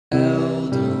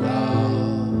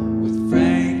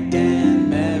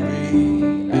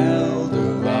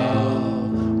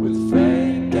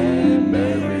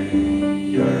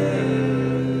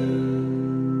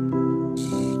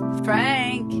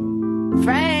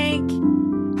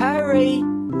Frank. Hurry,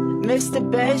 Mr.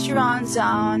 Bergeron's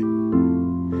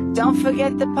on. Don't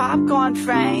forget the popcorn,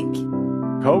 Frank.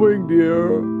 Coming,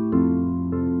 dear.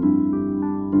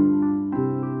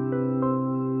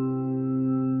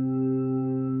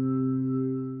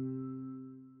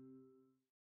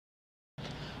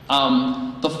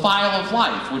 The file of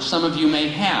life, which some of you may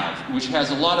have, which has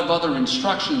a lot of other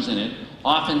instructions in it,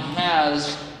 often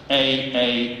has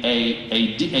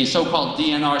a so-called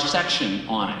DNR section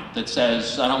on it that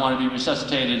says, I don't want to be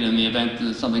resuscitated in the event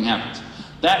that something happens.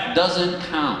 That doesn't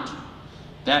count.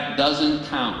 That doesn't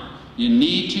count. You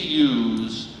need to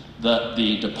use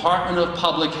the Department of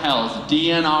Public Health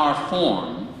DNR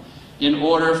form in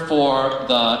order for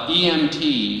the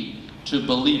EMT to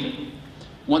believe it.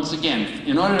 Once again,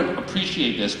 in order to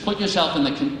appreciate this, put yourself in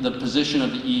the position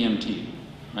of the EMT,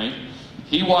 right?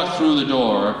 He walked through the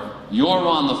door, you're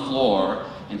on the floor,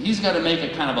 and he's got to make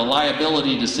a kind of a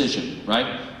liability decision,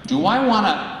 right? Do I want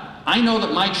to, I know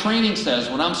that my training says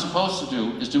what I'm supposed to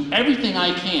do is do everything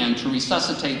I can to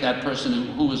resuscitate that person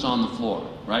who is on the floor,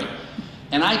 right?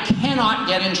 And I cannot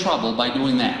get in trouble by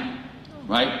doing that,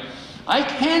 right? I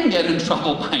can get in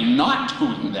trouble by not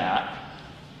doing that,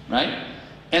 right?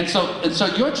 And so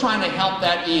you're trying to help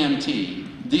that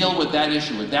EMT deal with that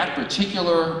issue at that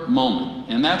particular moment.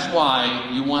 And that's why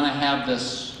you want to have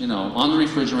this, you know, on the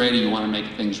refrigerator, you want to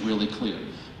make things really clear.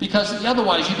 Because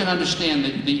otherwise you can understand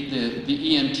the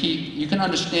EMT, you can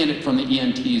understand it from the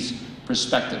EMT's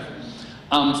perspective.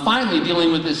 Finally,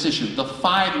 dealing with this issue, the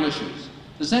 5 wishes.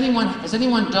 Has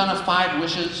anyone done a 5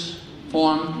 wishes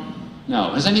form? No.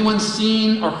 Has anyone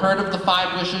seen or heard of the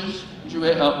 5 wishes?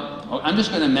 I'm just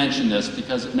going to mention this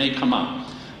because it may come up.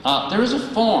 There is a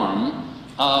form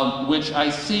which I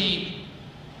see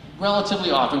relatively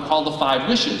often called the 5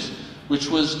 Wishes, which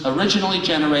was originally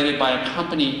generated by a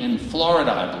company in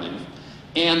Florida, I believe.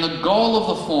 And the goal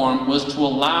of the form was to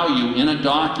allow you in a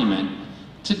document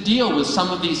to deal with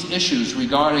some of these issues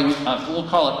regarding, we'll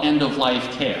call it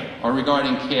end-of-life care, or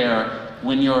regarding care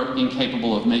when you're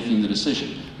incapable of making the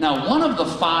decision. Now, one of the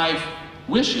 5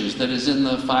 wishes that is in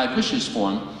the 5 Wishes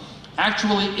form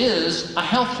actually is a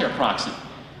healthcare proxy.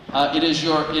 It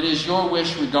is your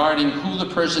wish regarding who the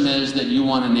person is that you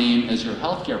want to name as your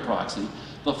healthcare proxy.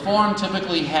 The form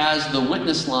typically has the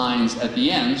witness lines at the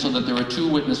end, so that there are 2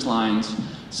 witness lines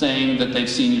saying that they've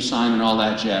seen you sign and all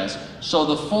that jazz. So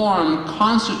the form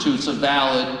constitutes a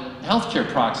valid healthcare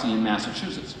proxy in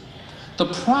Massachusetts. The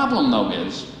problem, though,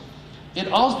 is the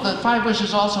 5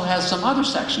 Wishes also has some other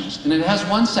sections, and it has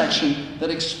one section that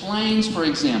explains, for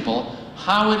example,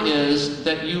 how it is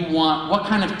that you want, what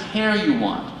kind of care you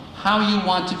want, how you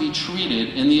want to be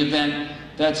treated in the event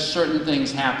that certain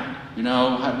things happen. You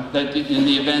know, that in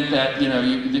the event that,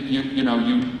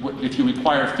 if you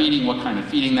require feeding, what kind of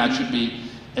feeding that should be,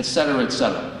 etc.,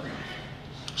 etc.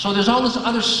 So there's all this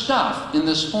other stuff in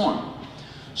this form.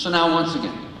 So now, once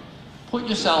again, put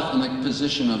yourself in the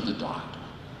position of the doctor,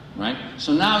 right?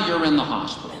 So now you're in the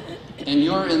hospital, and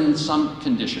you're in some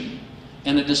condition,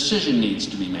 and a decision needs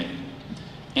to be made.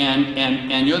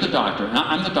 And you're the doctor, and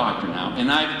I'm the doctor now,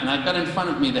 and I've got in front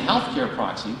of me the healthcare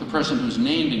proxy, the person who's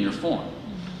named in your form.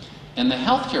 And the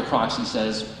healthcare proxy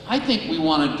says, I think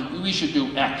we should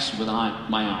do X with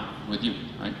my aunt, with you,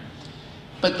 right?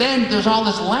 But then there's all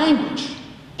this language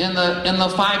in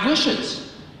the 5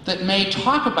 Wishes that may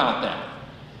talk about that.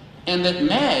 And that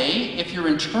may, if you're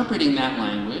interpreting that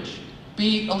language,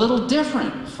 be a little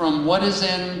different from what is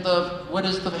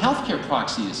the healthcare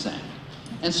proxy is saying.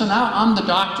 And so now I'm the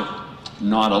doctor,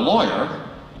 not a lawyer,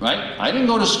 right? I didn't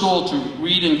go to school to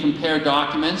read and compare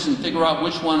documents and figure out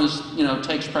which one is,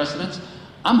 takes precedence.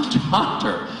 I'm a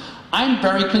doctor. I'm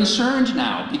very concerned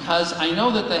now because I know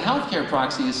that the healthcare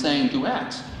proxy is saying do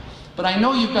X. But I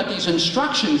know you've got these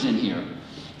instructions in here.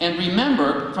 And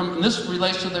remember, this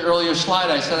relates to the earlier slide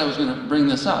I said I was going to bring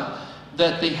this up,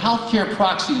 that the healthcare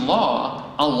proxy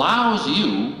law allows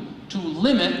you to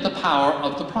limit the power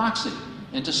of the proxy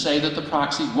and to say that the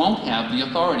proxy won't have the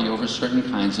authority over certain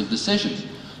kinds of decisions.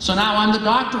 So now I'm the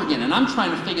doctor again, and I'm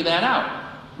trying to figure that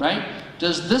out, right?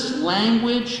 Does this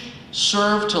language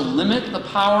serve to limit the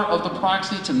power of the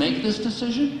proxy to make this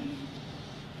decision?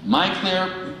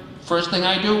 First thing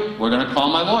I do, we're going to call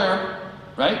my lawyer,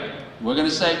 right? We're going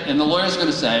to say, and the lawyer's going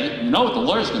to say, you know what the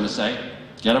lawyer's going to say?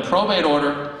 Get a probate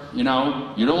order. You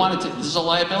don't want to, this is a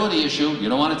liability issue. You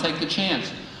don't want to take the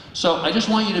chance. So I just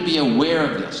want you to be aware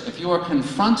of this. If you are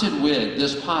confronted with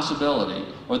this possibility,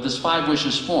 or this 5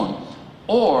 Wishes form,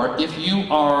 or if you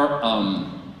are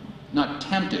not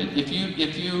tempted, if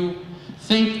you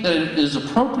think that it is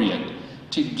appropriate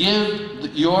to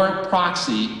give your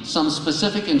proxy some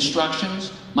specific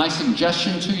instructions, my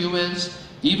suggestion to you is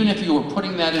Even if you were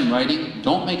putting that in writing,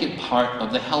 don't make it part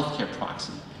of the healthcare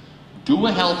proxy. Do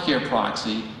a healthcare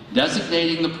proxy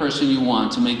designating the person you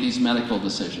want to make these medical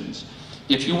decisions.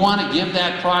 If you want to give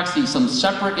that proxy some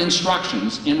separate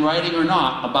instructions, in writing or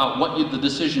not, about what the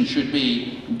decision should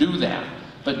be, do that.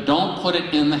 But don't put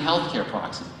it in the healthcare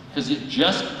proxy, because it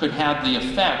just could have the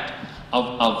effect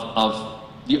of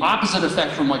the opposite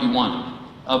effect from what you wanted,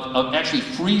 of actually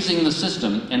freezing the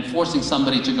system and forcing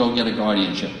somebody to go get a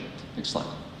guardianship. Next slide.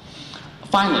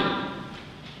 Finally,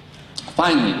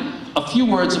 a few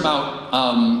words about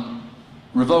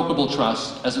revocable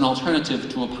trust as an alternative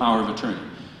to a power of attorney.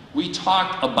 We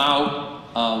talked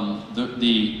about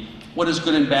what is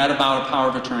good and bad about a power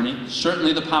of attorney.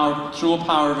 Certainly through a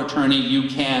power of attorney you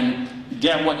can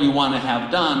get what you want to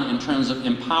have done in terms of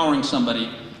empowering somebody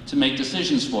to make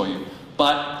decisions for you.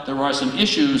 But there are some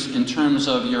issues in terms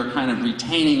of your kind of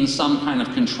retaining some kind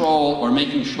of control or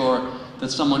making sure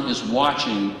that someone is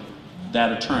watching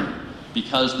that attorney.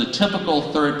 Because the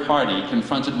typical third party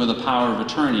confronted with a power of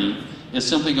attorney is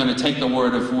simply going to take the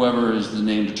word of whoever is the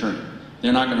named attorney.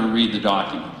 They're not going to read the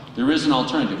document. There is an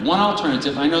alternative. One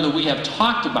alternative, I know that we have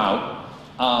talked about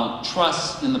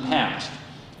trusts in the past.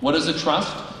 What is a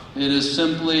trust? It is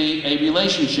simply a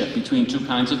relationship between two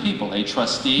kinds of people. A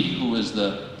trustee, who is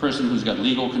the person who's got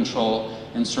legal control,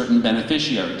 and certain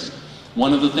beneficiaries.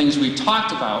 One of the things we've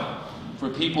talked about for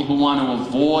people who want to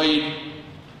avoid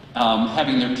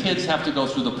having their kids have to go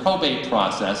through the probate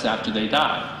process after they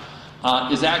die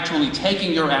is actually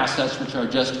taking your assets, which are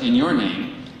just in your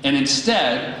name, and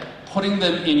instead putting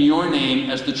them in your name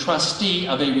as the trustee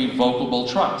of a revocable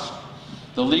trust.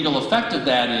 The legal effect of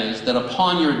that is that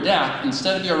upon your death,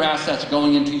 instead of your assets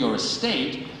going into your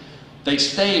estate, they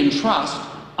stay in trust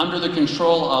under the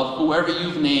control of whoever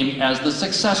you've named as the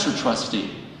successor trustee.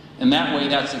 And that way,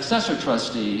 that successor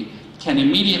trustee can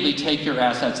immediately take your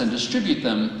assets and distribute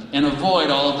them and avoid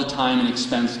all of the time and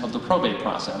expense of the probate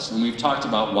process. And we've talked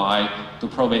about why the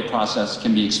probate process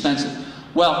can be expensive.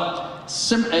 Well,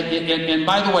 and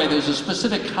by the way, there's a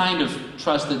specific kind of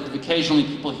trust that occasionally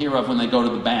people hear of when they go to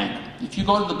the bank. If you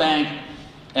go to the bank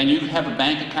and you have a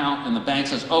bank account and the bank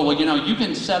says, oh, well, you know, you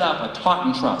can set up a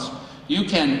Taunton trust. You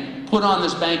can put on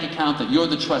this bank account that you're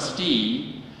the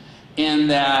trustee and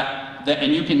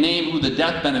and you can name who the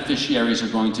death beneficiaries are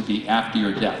going to be after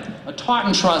your death. A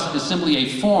Taunton trust is simply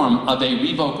a form of a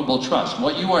revocable trust.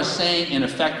 What you are saying in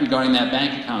effect regarding that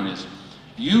bank account is,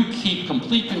 you keep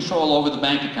complete control over the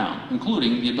bank account,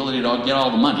 including the ability to get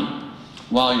all the money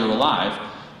while you're alive,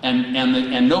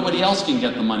 and nobody else can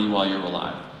get the money while you're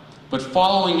alive. But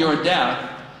following your death,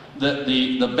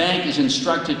 the bank is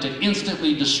instructed to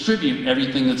instantly distribute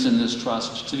everything that's in this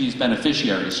trust to these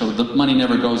beneficiaries, so the money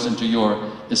never goes into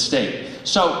your estate.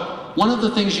 So one of the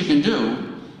things you can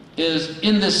do is,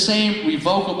 in this same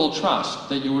revocable trust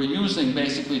that you were using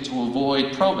basically to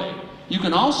avoid probate, you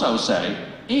can also say,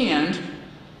 and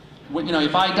you know,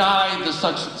 if I die, the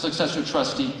successor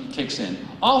trustee kicks in.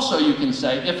 Also, you can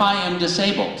say, if I am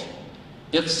disabled,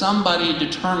 if somebody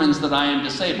determines that I am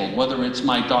disabled, whether it's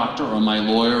my doctor or my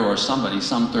lawyer or somebody,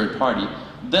 some third party,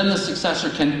 then the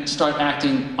successor can start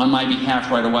acting on my behalf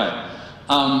right away.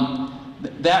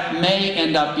 That may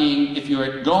end up being, if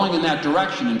you're going in that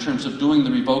direction in terms of doing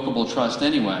the revocable trust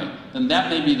anyway, then that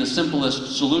may be the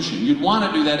simplest solution. You'd want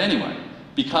to do that anyway,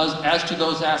 because as to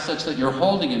those assets that you're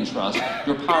holding in trust,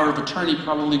 your power of attorney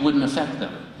probably wouldn't affect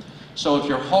them. So if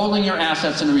you're holding your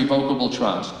assets in a revocable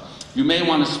trust, you may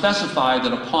want to specify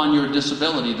that upon your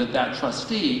disability that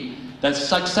trustee, that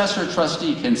successor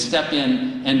trustee, can step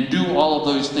in and do all of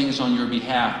those things on your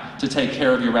behalf to take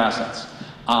care of your assets.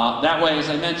 That way, as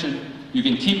I mentioned, you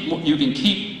can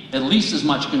keep at least as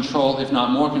much control, if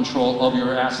not more control, of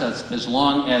your assets as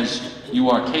long as you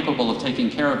are capable of taking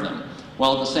care of them,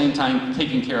 while at the same time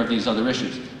taking care of these other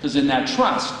issues. Because in that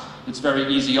trust, it's very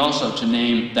easy also to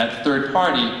name that third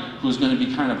party who's going to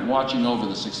be kind of watching over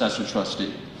the successor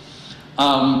trustee.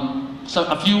 So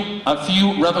a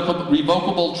few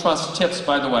revocable trust tips,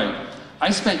 by the way.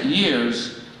 I spent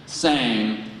years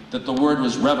saying that the word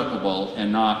was revocable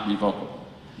and not revocable.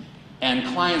 And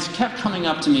clients kept coming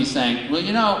up to me saying, well,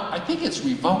 you know, I think it's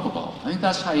revocable. I think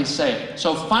that's how you say it.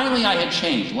 So finally I had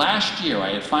changed. Last year I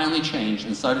had finally changed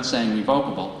and started saying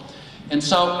revocable. And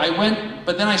so I went,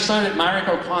 but then I started at Myrick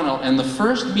O'Connell, and the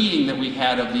first meeting that we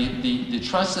had of the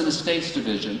Trust and Estates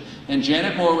Division, and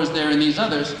Janet Moore was there and these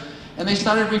others, and they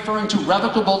started referring to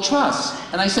revocable trusts.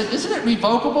 And I said, isn't it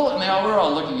revocable? And they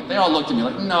all looked at me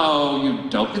like, no, you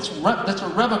don't. That's a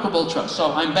revocable trust.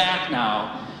 So I'm back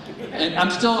now, and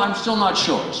I'm still not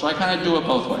sure. So I kind of do it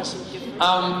both ways.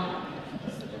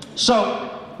 So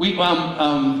we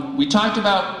talked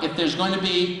about if there's going to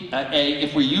be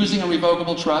if we're using a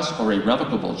revocable trust or a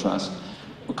revocable trust,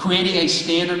 creating a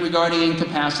standard regarding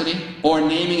incapacity or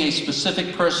naming a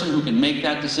specific person who can make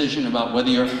that decision about whether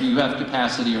you have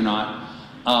capacity or not.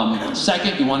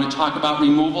 Second, you want to talk about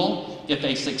removal. If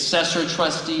a successor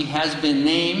trustee has been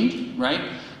named, right?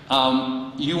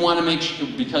 You want to make sure,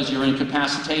 because you're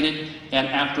incapacitated, and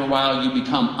after a while you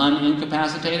become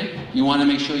unincapacitated, you want to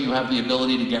make sure you have the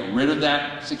ability to get rid of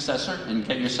that successor and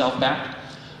get yourself back.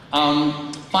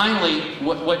 Finally,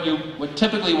 what you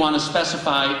typically want to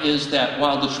specify is that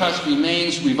while the trust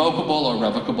remains revocable or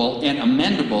revocable and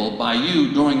amendable by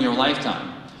you during your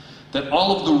lifetime, that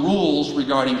all of the rules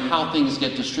regarding how things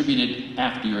get distributed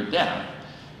after your death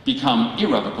become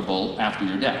irrevocable after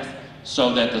your death,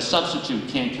 so that the substitute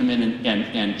can't come in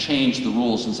and change the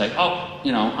rules and say, oh,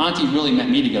 you know, Auntie really meant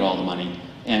me to get all the money,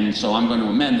 and so I'm going to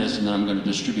amend this and then I'm going to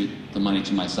distribute the money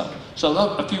to myself. So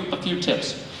a few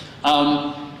tips.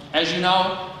 As you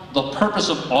know, the purpose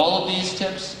of all of these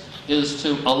tips is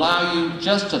to allow you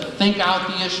just to think out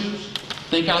the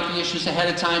issues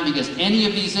ahead of time, because any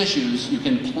of these issues you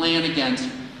can plan against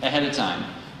ahead of time.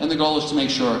 And the goal is to make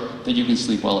sure that you can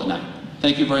sleep well at night.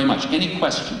 Thank you very much. Any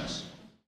questions?